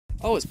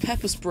Oh, it's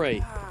pepper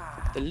spray.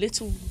 The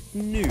little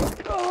noob.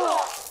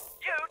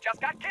 You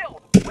just got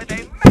killed with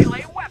a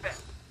melee weapon.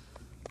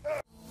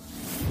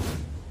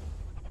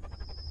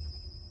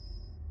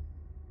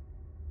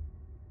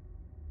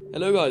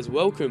 Hello guys,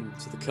 welcome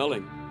to the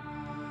Culling.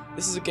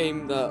 This is a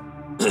game that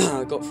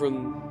I got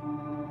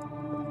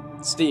from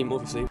Steam,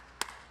 obviously.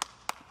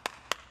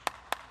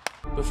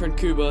 My friend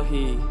Kuba,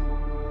 he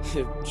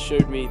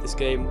showed me this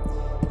game,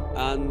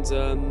 and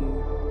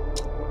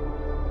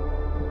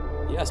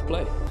yeah, let's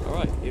play.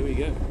 Alright, here we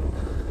go.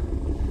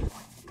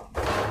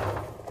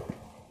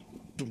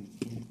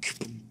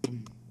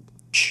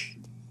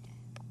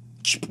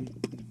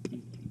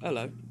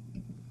 Hello.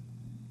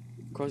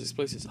 Christ,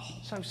 explosives.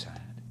 Oh, So sad.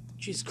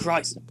 Jesus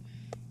Christ.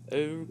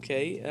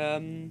 Okay,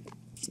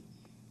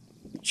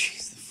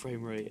 jeez, the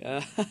frame rate.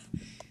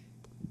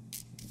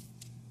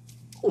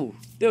 Oh,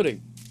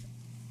 building.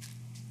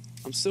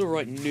 I'm still a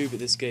right noob at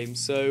this game,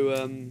 so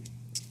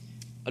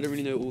I don't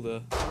really know all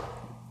the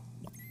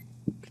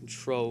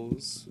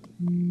controls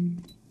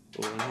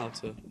or how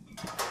to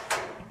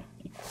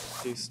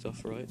do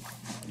stuff right.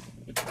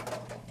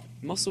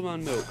 Muscle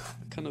Man milk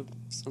kind of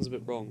sounds a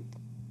bit wrong.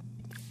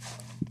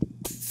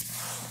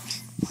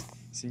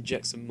 Let's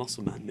inject some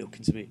Muscle Man milk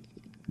into me.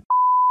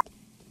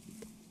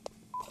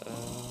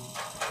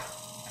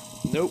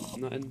 Nope,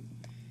 nothing.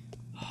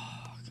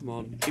 Oh, come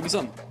on, give me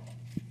some.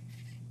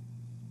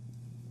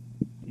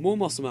 More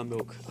Muscle Man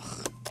milk.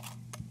 Ugh.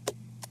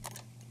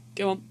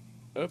 Go on,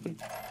 open.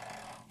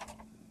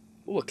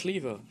 Oh, a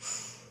cleaver.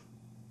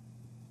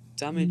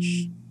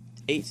 Damage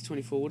 8 to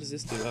 24. What does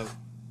this do? Oh.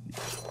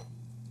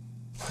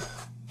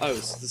 Oh,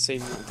 it's the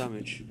same amount of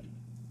damage.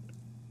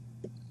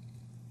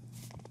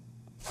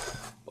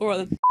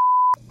 Alright then.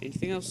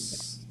 Anything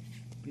else?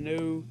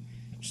 No.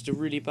 Just a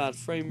really bad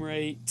frame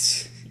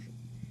rate.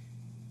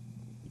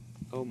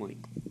 Oh my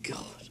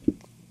god.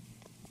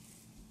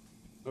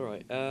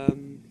 Alright,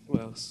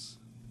 what else?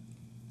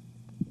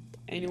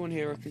 Anyone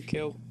here I can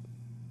kill?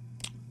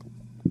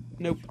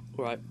 Nope.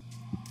 Alright.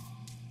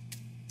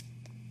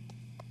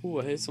 Oh,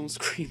 I heard someone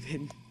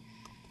screaming.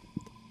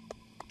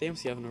 They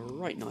must be having a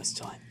right nice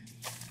time.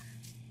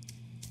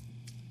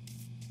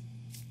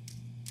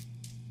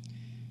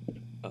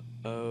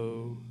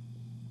 Uh-oh.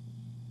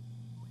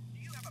 Do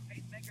you have a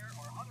pacemaker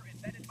or other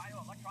embedded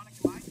bioelectronic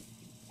device?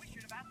 We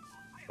should have asked.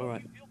 I hope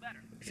Alright. you feel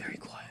better. Very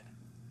quiet.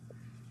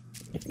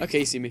 Okay,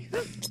 you see me.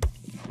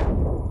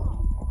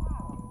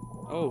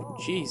 Oh,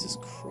 Jesus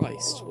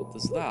Christ. What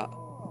does that?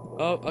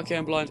 Oh, okay,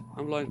 I'm blind.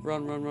 I'm blind.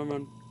 Run, run, run,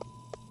 run.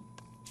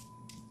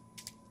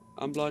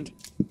 I'm blind.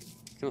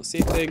 Cannot see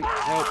a thing.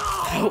 Help.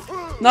 Help.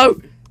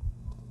 No!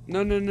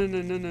 No, no, no, no,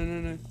 no, no,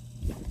 no, no.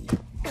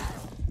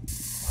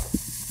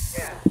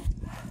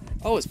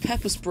 Oh, it's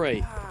pepper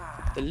spray.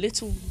 The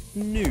little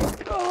noob.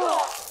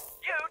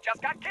 You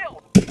just got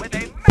killed with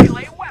a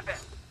melee weapon.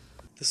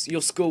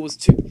 Your score was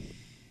 2.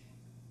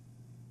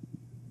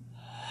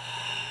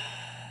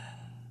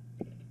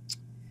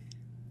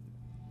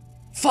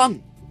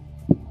 Fun!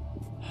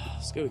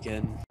 Let's go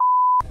again.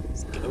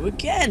 Let's go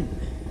again!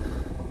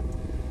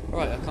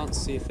 Alright, I can't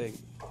see a thing.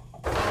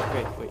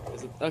 Okay, wait,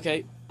 is it?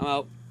 Okay, I'm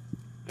out.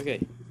 Okay,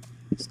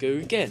 let's go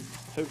again.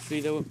 Hopefully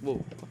there won't. Whoa,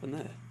 what happened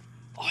there?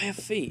 Oh, I have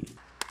feet.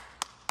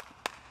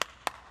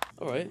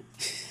 Alright.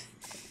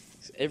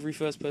 Every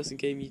first person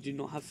game you do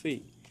not have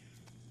feet.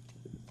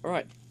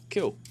 Alright,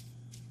 cool.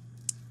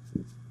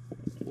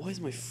 Why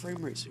is my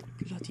frame rate so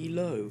bloody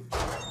low?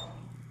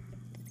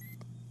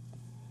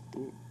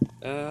 Ooh.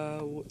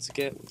 What to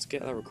get? What to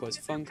get? That requires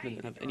funk, and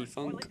I don't have any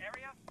funk.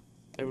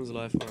 Everyone's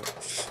alive.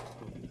 Alright.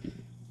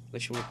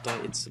 Unless you want to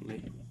die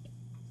instantly.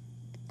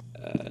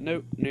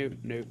 Nope, nope,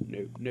 nope,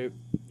 nope, nope.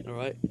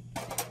 Alright.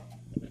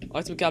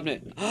 Item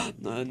cabinet.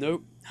 No,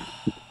 nope.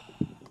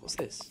 What's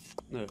this?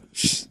 No.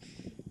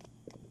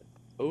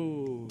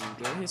 Oh,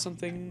 did I hear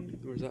something?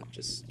 Or is that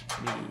just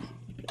me?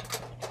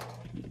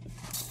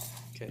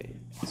 Okay.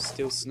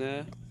 Steel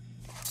snare.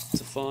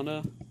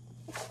 Tafana.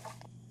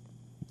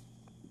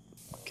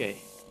 Okay.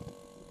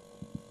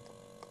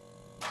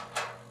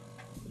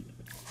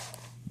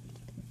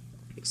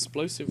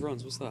 Explosive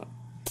runs, what's that?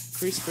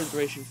 Increase sprint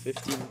duration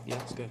 15. Yeah,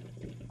 let's go.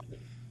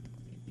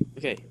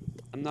 Okay.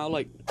 I'm now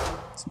like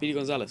Speedy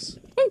Gonzalez.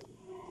 Woo!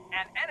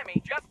 An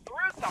enemy just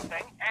threw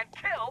something and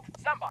killed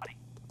somebody.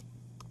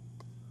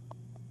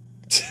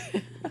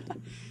 Stay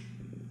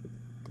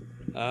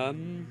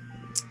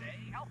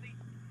healthy.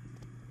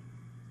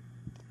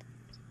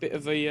 Bit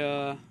of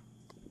a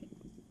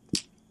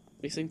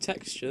missing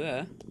texture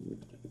there.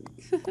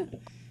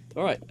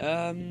 Alright,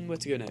 where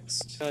to go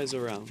next? Guys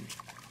around.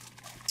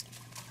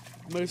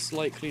 Most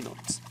likely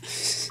not.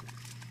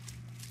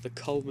 The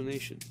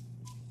culmination.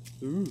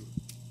 Ooh.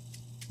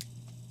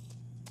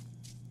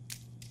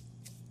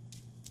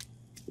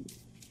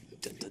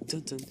 Dun, dun,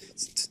 dun, dun.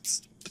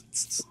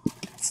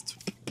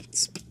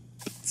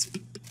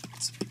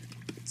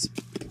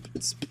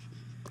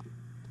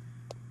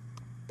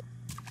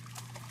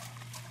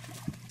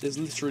 There's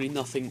literally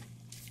nothing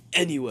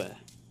anywhere.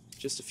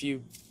 Just a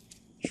few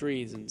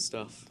trees and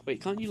stuff.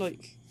 Wait, can't you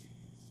like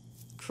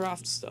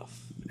craft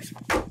stuff?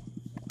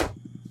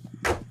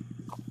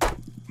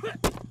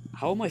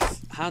 How are my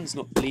hands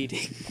not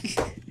bleeding? Did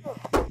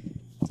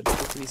I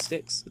drop any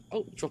sticks?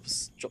 Oh, dropped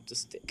a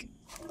stick.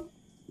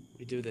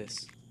 We do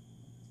this.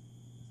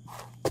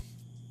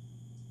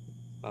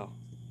 Oh,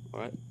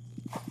 alright.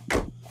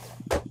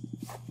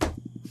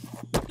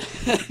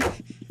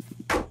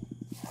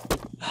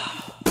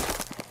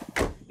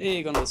 There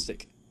you go, another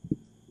stick.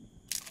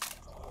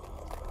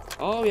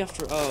 Oh, we have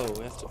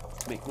to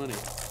make money.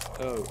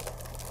 Oh.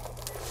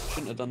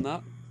 Shouldn't have done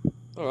that.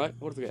 Alright,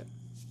 what did we get?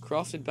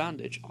 Crafted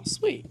bandage. Oh,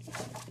 sweet.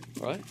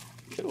 Alright,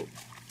 cool.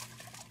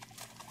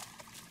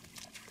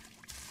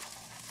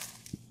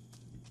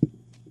 I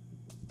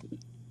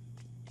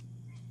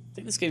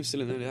think this game's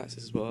still in early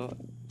access as well.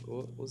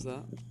 What was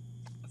that?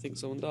 I think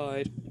someone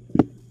died.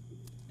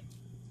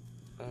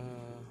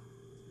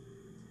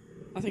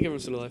 I think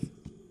everyone's still alive.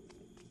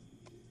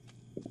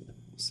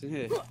 What's in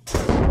here?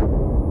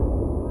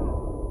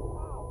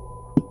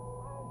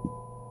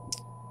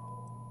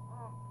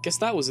 Guess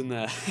that was in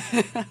there.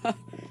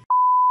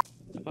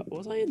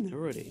 Was I in there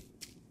already?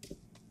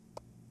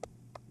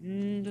 I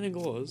don't think I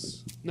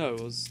was. No,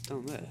 it was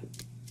down there.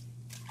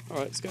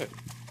 Alright, let's go.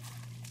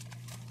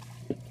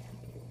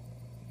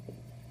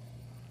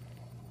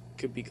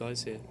 Could be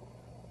guys here.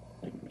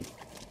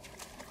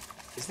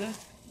 Is there?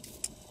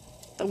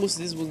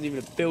 This wasn't even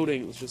a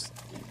building, it was just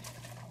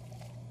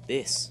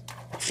this.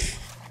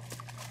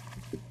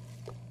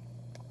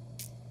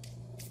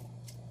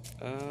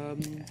 Are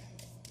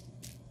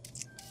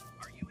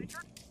you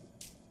injured?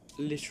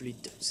 Literally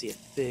don't see a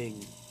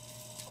thing.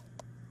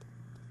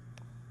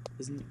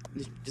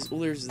 All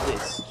there is this.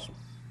 Just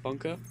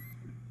bunker.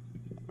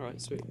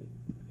 Alright, sweet.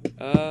 This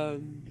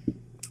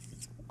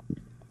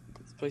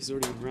place has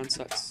already been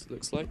ransacked,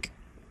 looks like.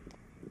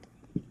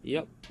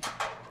 Yep.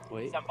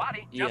 Wait.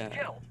 Somebody just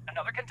killed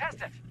another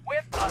contestant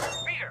with a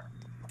spear.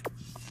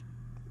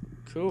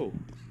 Cool.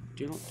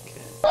 Do not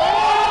care.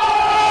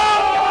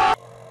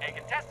 A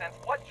contestant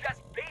was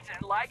just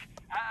beaten like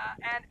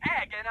an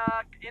egg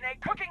in a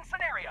cooking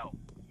scenario.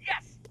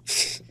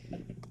 Yes.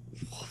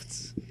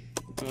 What?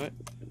 Alright.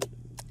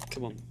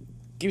 Come on.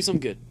 Give me some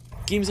good.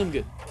 Give me some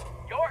good.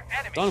 Your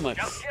enemy Dynamite.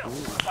 just killed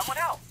someone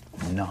else.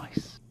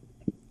 Nice.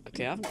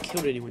 Okay, I haven't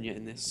killed anyone yet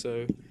in this,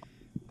 so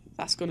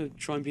that's gonna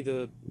try and be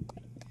the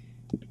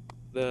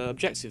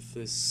objective for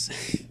this.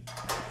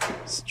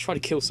 Let's try to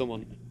kill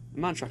someone.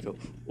 Man tracker.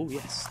 Oh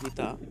yes, need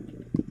that.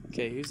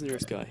 Okay, who's the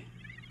nearest guy?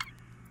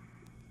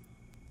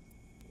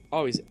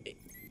 Oh, he's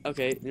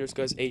okay. Nearest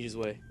guy's ages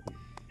away.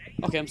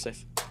 Okay, I'm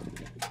safe.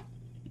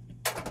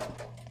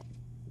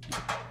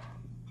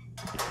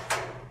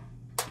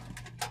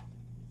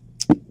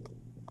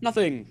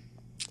 Nothing.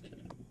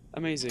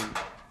 Amazing.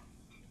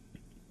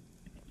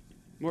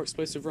 More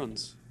explosive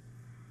runs.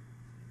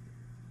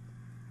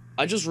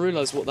 I just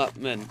realised what that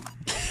meant.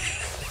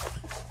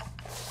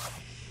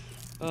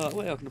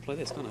 Wait, I can apply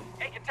this, can't I?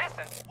 A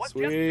contestant was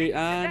Sweet, just beaten to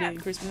and it death.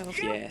 increased my health.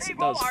 You Yes, it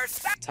people does. are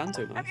sad.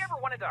 Tanto knife. Have you ever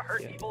wanted to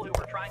hurt Yeah. people who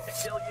were trying to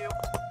kill you?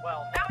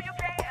 Well, now you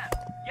can.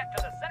 Get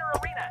to the center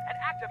arena and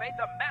activate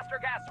the master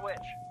gas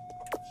switch.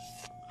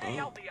 Stay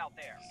healthy out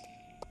there.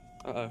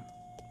 Uh-oh.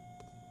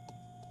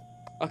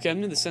 Okay,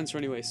 I'm in the center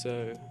anyway,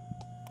 so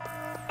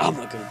I'm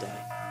not gonna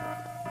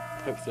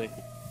die. Hopefully.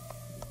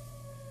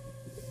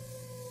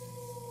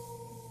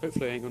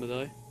 Hopefully I ain't gonna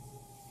die.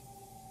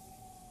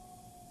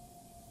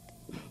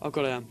 Oh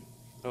god, I am.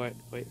 Oh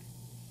wait.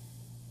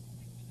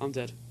 I'm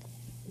dead.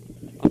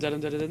 I'm dead.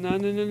 No.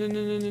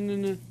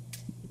 No.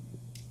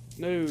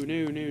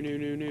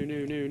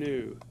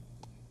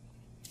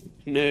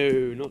 No,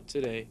 not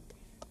today.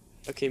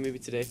 Okay, maybe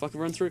today. If I can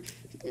run through.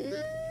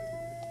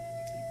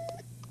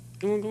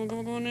 Come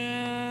on.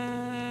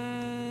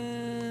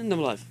 And I'm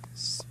alive.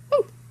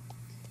 Woo!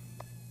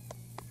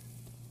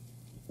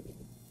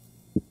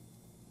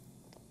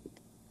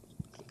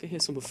 I can hear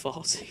someone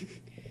farting.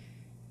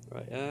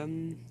 Right,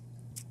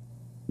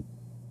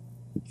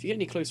 if you get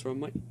any closer, I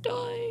might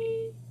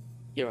die.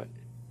 Yeah, right.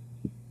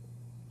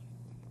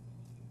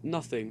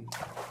 Nothing.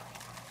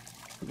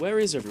 Where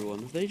is everyone?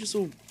 Have they just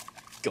all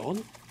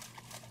gone?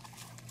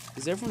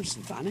 Has everyone just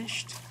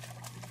vanished?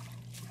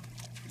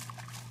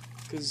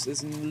 Because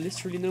there's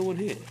literally no one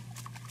here.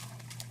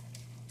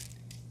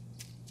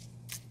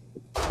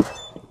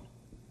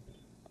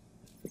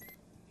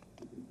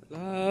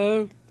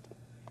 Hello?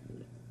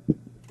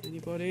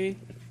 Anybody?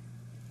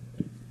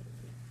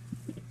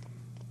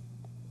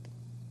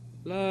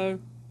 Hello?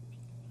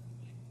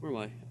 Where am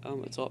I?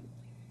 I'm at the top.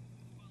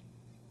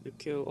 The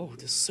kill. Oh,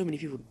 there's so many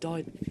people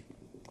died.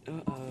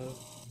 Uh-oh.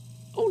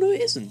 Oh, no,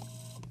 it isn't.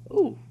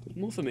 Oh,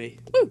 more for me.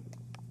 Woo!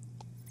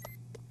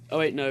 Oh,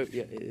 wait, no.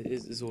 Yeah,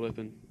 it's all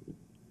open.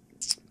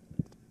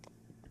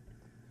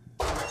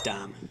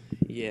 Damn.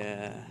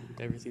 Yeah,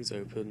 everything's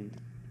open.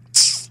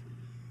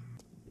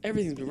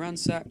 Everything's been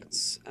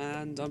ransacked,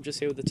 and I'm just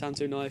here with the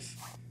Tanto knife,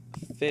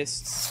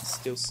 fists,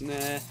 steel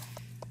snare,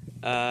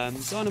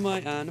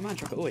 dynamite, and a man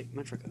tracker. Oh wait,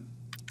 man tracker.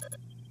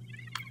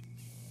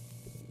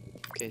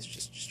 Okay, so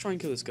just try and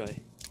kill this guy.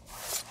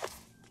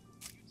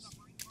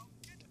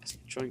 Let's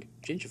try and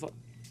gingerfire.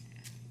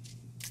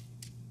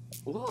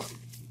 What?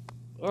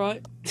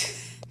 Alright.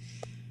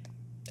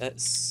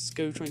 Let's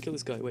go try and kill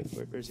this guy. Wait,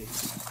 where is he?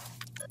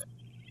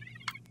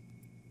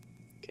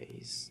 Okay,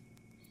 he's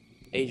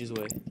ages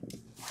away.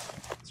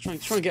 Let's try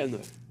and get him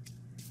though.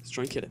 Let's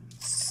try and kill him.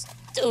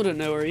 Still don't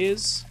know where he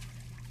is.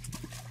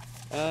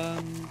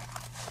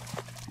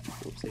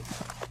 Whoopsie.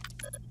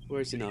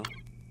 Where is he now?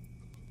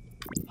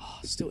 Oh,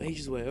 still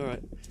ages away.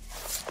 Alright.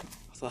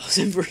 I thought I was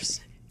in for a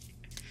second.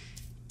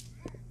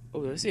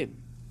 Oh, did I see him?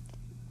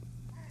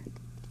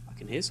 I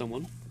can hear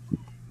someone.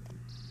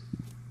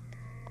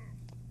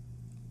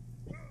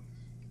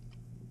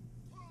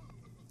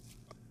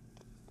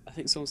 I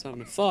think someone's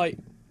having a fight.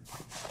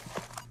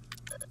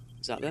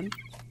 Is that them?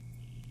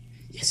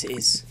 Yes, it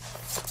is.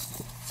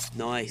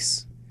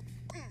 Nice.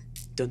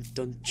 Dun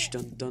dun ch,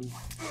 dun dun.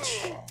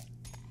 Ch.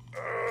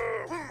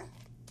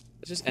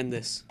 Let's just end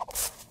this.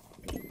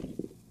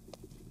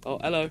 Oh,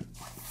 hello.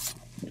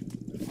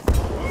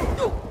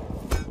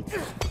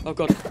 Oh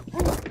god. No,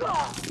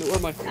 where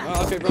am I?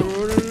 Oh, okay, run.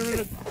 Would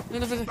you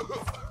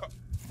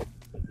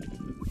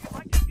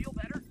like to feel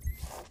better?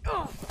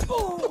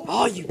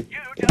 Oh, you.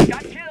 You just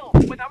got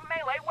killed with a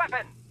melee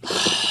weapon.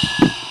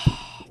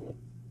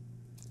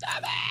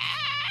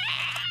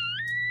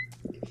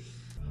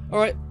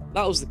 Alright,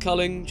 that was the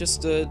culling.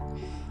 Just a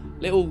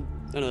little,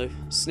 I don't know,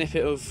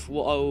 snippet of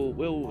what I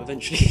will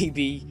eventually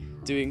be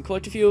doing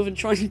quite a few of and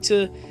trying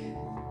to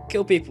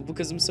kill people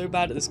because I'm so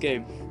bad at this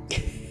game.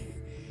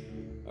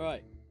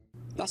 Alright,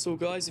 that's all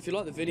guys. If you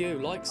like the video,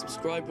 like,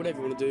 subscribe,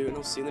 whatever you want to do, and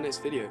I'll see you in the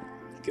next video.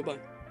 Goodbye.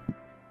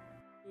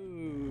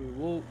 Ooh,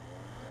 wall.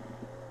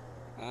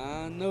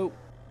 No.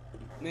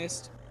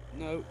 Missed.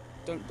 No.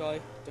 Don't die.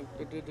 No.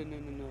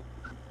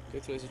 Go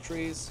through loads of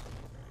trees.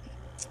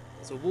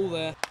 There's a wall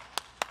there.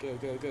 Go.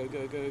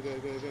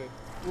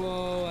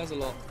 Whoa, there's a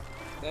lot.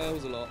 There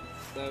was a lot.